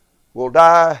will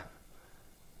die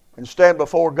and stand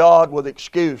before God with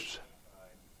excuse.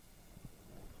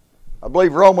 I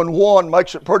believe Romans 1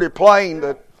 makes it pretty plain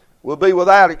that we'll be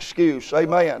without excuse.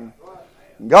 Amen.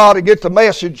 God will get the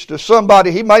message to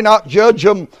somebody. He may not judge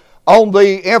them on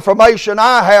the information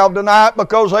I have tonight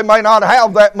because they may not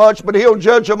have that much, but He'll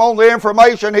judge them on the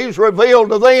information He's revealed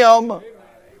to them.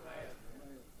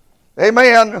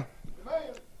 Amen.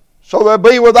 So they'll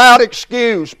be without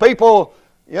excuse. People,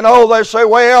 they say,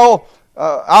 well,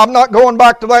 I'm not going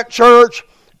back to that church.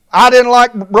 I didn't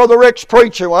like Brother Rick's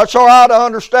preaching. Well, that's all right. I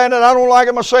understand it. I don't like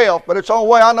it myself, but it's the only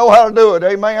way I know how to do it.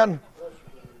 Amen.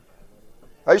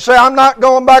 They say, I'm not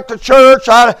going back to church.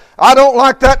 I don't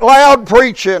like that loud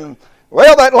preaching.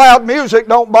 Well, that loud music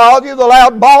don't bother you. The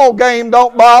loud ball game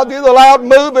don't bother you. The loud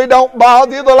movie don't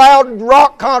bother you. The loud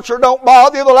rock concert don't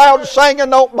bother you. The loud singing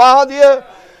don't bother you.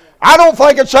 I don't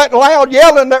think it's that loud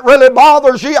yelling that really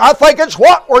bothers you. I think it's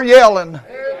what we're yelling.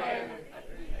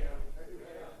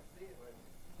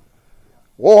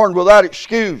 Warned without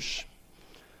excuse.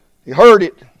 He heard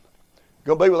it.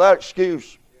 Going to be without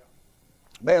excuse.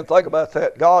 Man, think about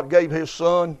that. God gave His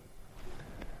Son.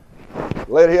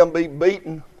 Let Him be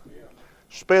beaten,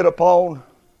 spit upon,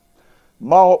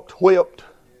 mocked, whipped,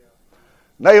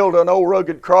 nailed to an old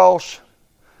rugged cross.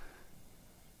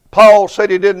 Paul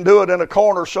said he didn't do it in a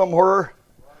corner somewhere.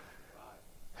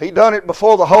 He done it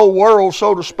before the whole world,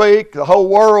 so to speak. The whole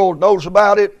world knows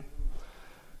about it.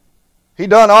 He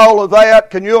done all of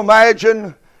that. Can you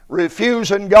imagine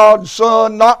refusing God's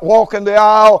Son, not walking the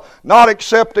aisle, not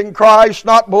accepting Christ,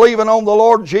 not believing on the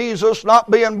Lord Jesus, not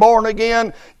being born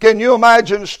again. Can you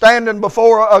imagine standing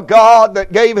before a God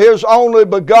that gave His only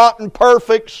begotten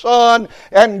perfect Son,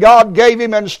 and God gave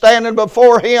Him, and standing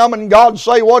before Him and God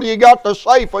say, what do you got to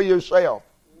say for yourself?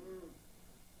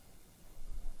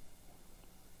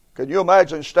 Can you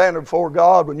imagine standing before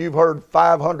God when you've heard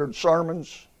 500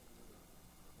 sermons?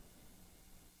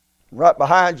 Right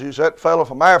behind you is that fellow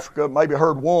from Africa, maybe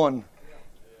heard one.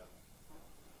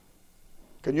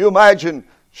 Can you imagine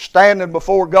standing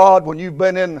before God when you've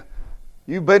been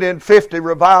in 50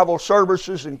 revival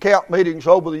services and camp meetings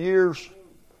over the years,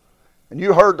 and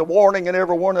you heard the warning in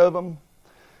every one of them?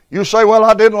 You say, well,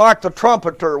 I didn't like the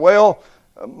trumpeter. Well,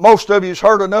 most of you's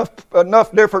heard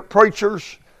enough different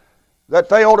preachers that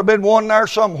they ought to have been one there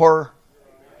somewhere.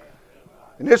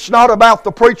 And it's not about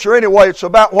the preacher anyway. It's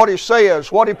about what he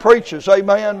says, what he preaches.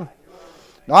 Amen.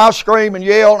 Now, I scream and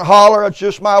yell and holler. It's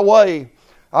just my way.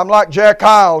 I'm like Jack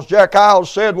Hyles. Jack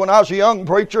Hyles said when I was a young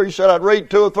preacher, he said I'd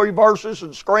read 2 or 3 verses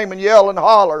and scream and yell and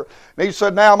holler. And he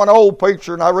said now I'm an old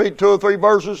preacher and I read 2 or 3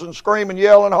 verses and scream and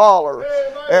yell and holler.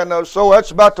 Amen. And so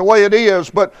that's about the way it is.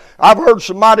 But I've heard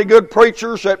some mighty good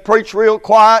preachers that preach real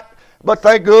quiet. But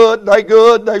they good.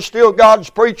 They're still God's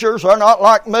preachers. They're not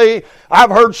like me.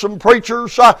 I've heard some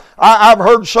preachers, I've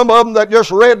heard some of them that just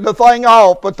read the thing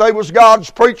off, but they was God's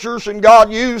preachers and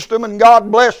God used them and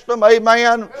God blessed them.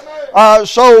 Amen.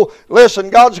 So,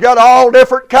 listen, God's got all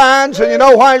different kinds, and you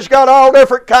know why He's got all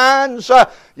different kinds?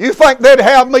 You think they'd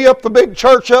have me up the big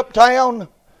church uptown?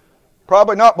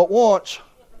 Probably not but once.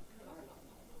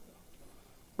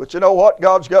 But you know what?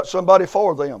 God's got somebody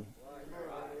for them.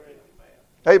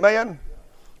 Amen.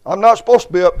 I'm not supposed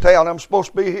to be uptown. I'm supposed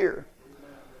to be here.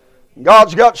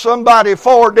 God's got somebody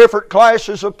for different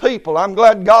classes of people. I'm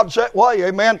glad God's that way.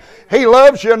 Amen. He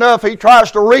loves you enough. He tries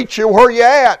to reach you where you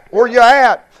at. Where you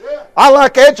at. I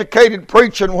like educated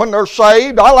preaching when they're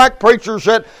saved. I like preachers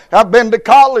that have been to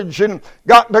college and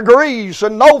got degrees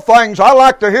and know things. I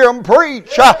like to hear them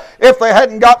preach. If they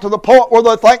hadn't got to the point where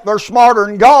they think they're smarter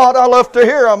than God, I love to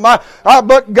hear them.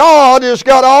 But God has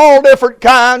got all different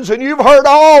kinds, and you've heard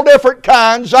all different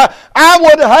kinds. I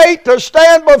would hate to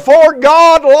stand before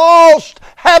God lost,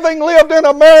 having lived in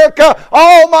America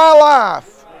all my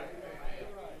life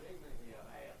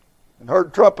and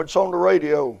heard trumpets on the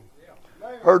radio.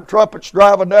 Heard trumpets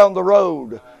driving down the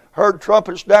road. Heard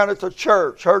trumpets down at the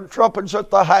church. Heard trumpets at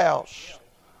the house.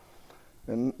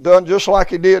 And done just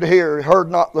like he did here. He heard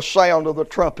not the sound of the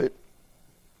trumpet.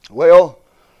 Well,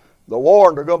 the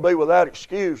warned are going to be without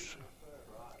excuse.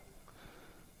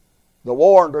 The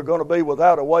warned are going to be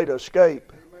without a way to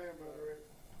escape.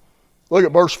 Look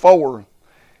at verse 4.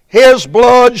 His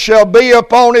blood shall be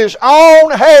upon his own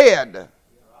head.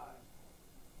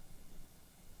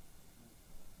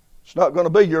 It's not going to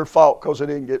be your fault because they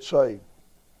didn't get saved.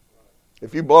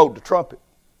 If you blowed the trumpet.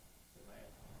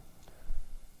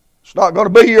 It's not going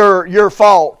to be your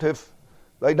fault if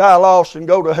they die lost and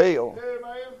go to hell.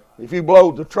 If you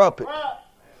blowed the trumpet.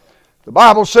 The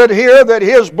Bible said here that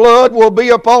his blood will be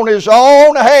upon his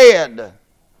own head.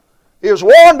 He was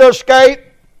warned to escape,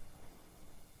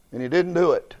 and he didn't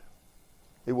do it.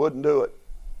 He wouldn't do it.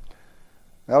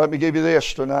 Now let me give you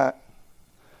this tonight.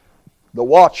 The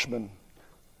watchman.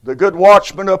 The good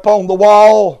watchman up on the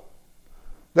wall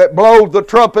that blowed the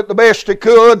trumpet the best he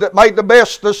could, that made the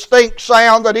best distinct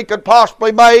sound that he could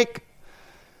possibly make.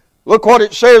 Look what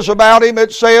it says about him.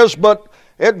 It says, but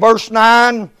at verse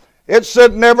 9, it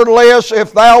said, nevertheless,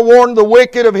 if thou warn the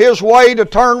wicked of his way to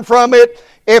turn from it,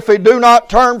 if he do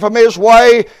not turn from his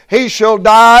way, he shall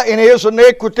die in his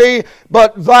iniquity.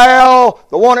 But thou,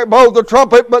 the one that blew the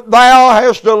trumpet, but thou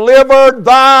hast delivered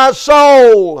thy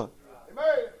soul.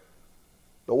 Amen.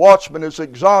 The watchman is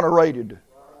exonerated.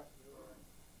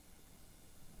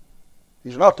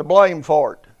 He's not to blame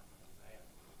for it.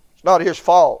 It's not his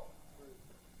fault.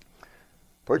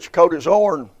 Preacher Cody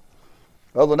Zorn,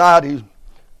 the other night,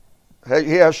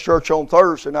 he has church on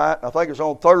Thursday night. I think it's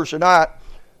on Thursday night.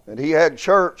 And he had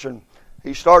church, and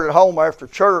he started home after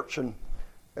church and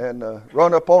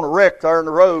run up on a wreck there in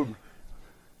the road.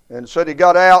 And said he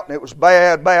got out, and it was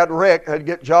bad wreck. Had to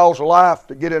get jaws of life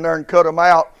to get in there and cut him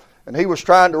out. And he was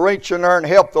trying to reach in there and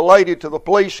help the lady till the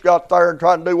police got there and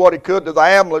trying to do what he could till the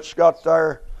ambulance got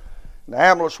there. And the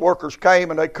ambulance workers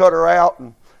came and they cut her out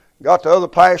and got the other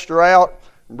pastor out.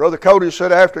 And Brother Cody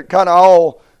said after it kind of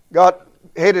all got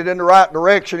headed in the right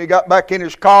direction, he got back in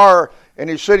his car and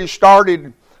he said he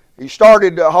started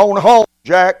on home,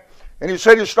 Jack. And he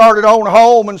said he started on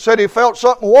home and said he felt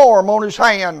something warm on his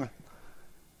hand.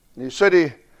 And he said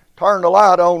he turned the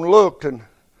light on and looked, and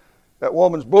that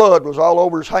woman's blood was all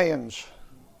over his hands.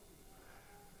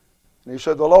 And he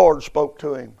said the Lord spoke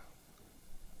to him.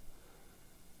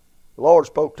 The Lord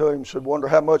spoke to him and said, wonder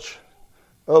how much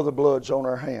other blood's on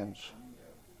our hands.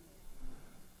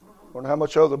 Wonder how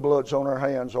much other blood's on our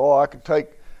hands. Oh, I could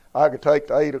take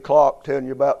the 8 o'clock telling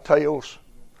you about tales.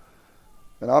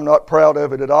 And I'm not proud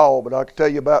of it at all, but I could tell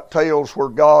you about tales where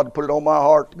God put it on my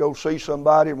heart to go see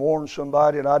somebody and warn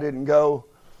somebody, and I didn't go.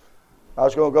 I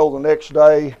was going to go the next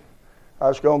day. I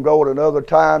was going to go at another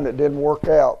time that didn't work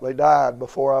out. They died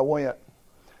before I went.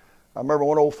 I remember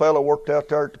one old fellow worked out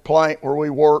there at the plant where we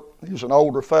worked. He was an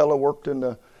older fellow, worked in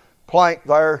the plant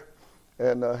there,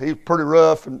 and he was pretty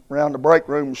rough and around the break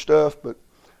room and stuff. But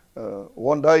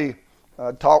one day,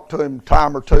 I talked to him a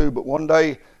time or two, but one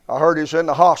day I heard he was in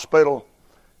the hospital,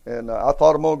 and I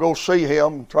thought I'm going to go see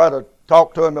him and try to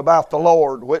talk to him about the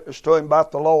Lord, witness to him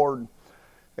about the Lord.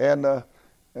 And of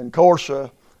course,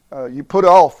 you put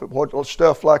off what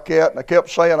stuff like that, and I kept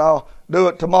saying, I'll do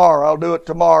it tomorrow, I'll do it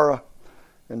tomorrow.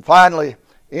 And finally,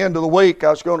 end of the week, I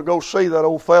was going to go see that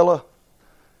old fella,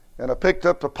 and I picked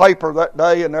up the paper that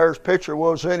day, and there his picture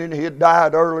was in it. He had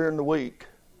died earlier in the week.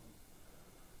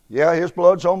 Yeah, his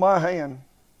blood's on my hand.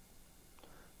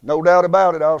 No doubt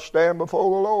about it, I'll stand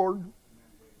before the Lord.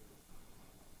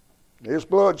 His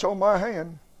blood's on my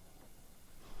hand.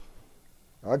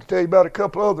 I can tell you about a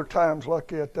couple other times like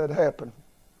that happened.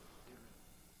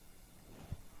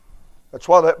 That's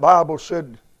why that Bible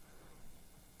said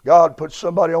God put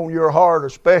somebody on your heart,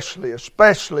 especially.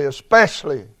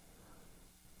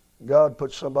 God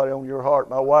put somebody on your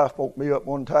heart. My wife woke me up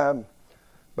one time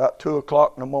about 2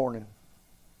 o'clock in the morning.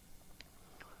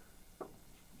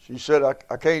 She said,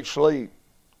 I can't sleep.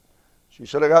 She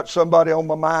said, I got somebody on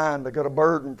my mind. I got a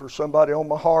burden for somebody on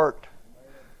my heart.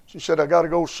 She said, I got to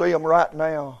go see them right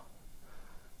now.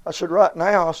 I said, right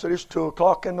now? I said, it's 2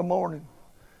 o'clock in the morning.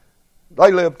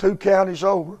 They live 2 counties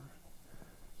over.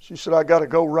 She said, I got to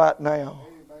go right now.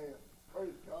 Amen.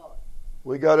 Praise God.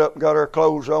 We got up and got our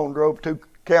clothes on, drove 2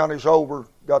 counties over,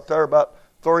 got there about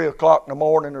 3 o'clock in the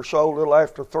morning or so, a little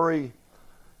after 3.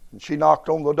 And she knocked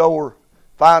on the door,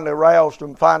 finally roused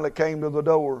them, finally came to the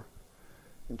door.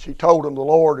 And she told them, the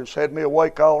Lord has had me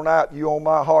awake all night, you on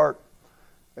my heart,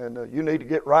 and you need to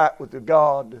get right with the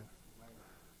God.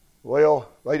 Well,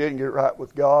 they didn't get right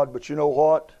with God, but you know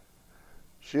what?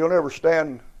 She'll never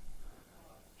stand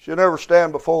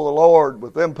before the Lord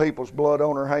with them people's blood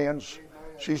on her hands.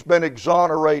 She's been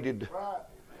exonerated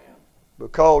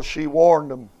because she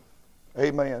warned them.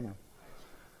 Amen.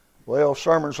 Well,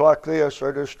 sermons like this,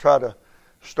 they just try to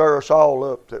stir us all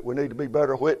up that we need to be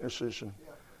better witnesses and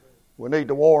we need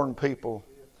to warn people.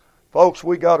 Folks,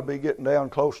 we got to be getting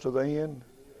down close to the end.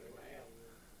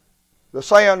 The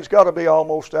sand's got to be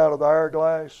almost out of the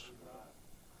hourglass.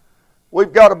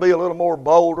 We've got to be a little more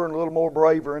bolder and a little more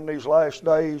braver in these last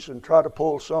days and try to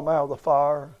pull some out of the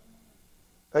fire.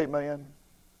 Amen.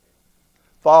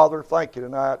 Father, thank you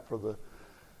tonight for the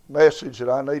message that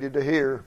I needed to hear.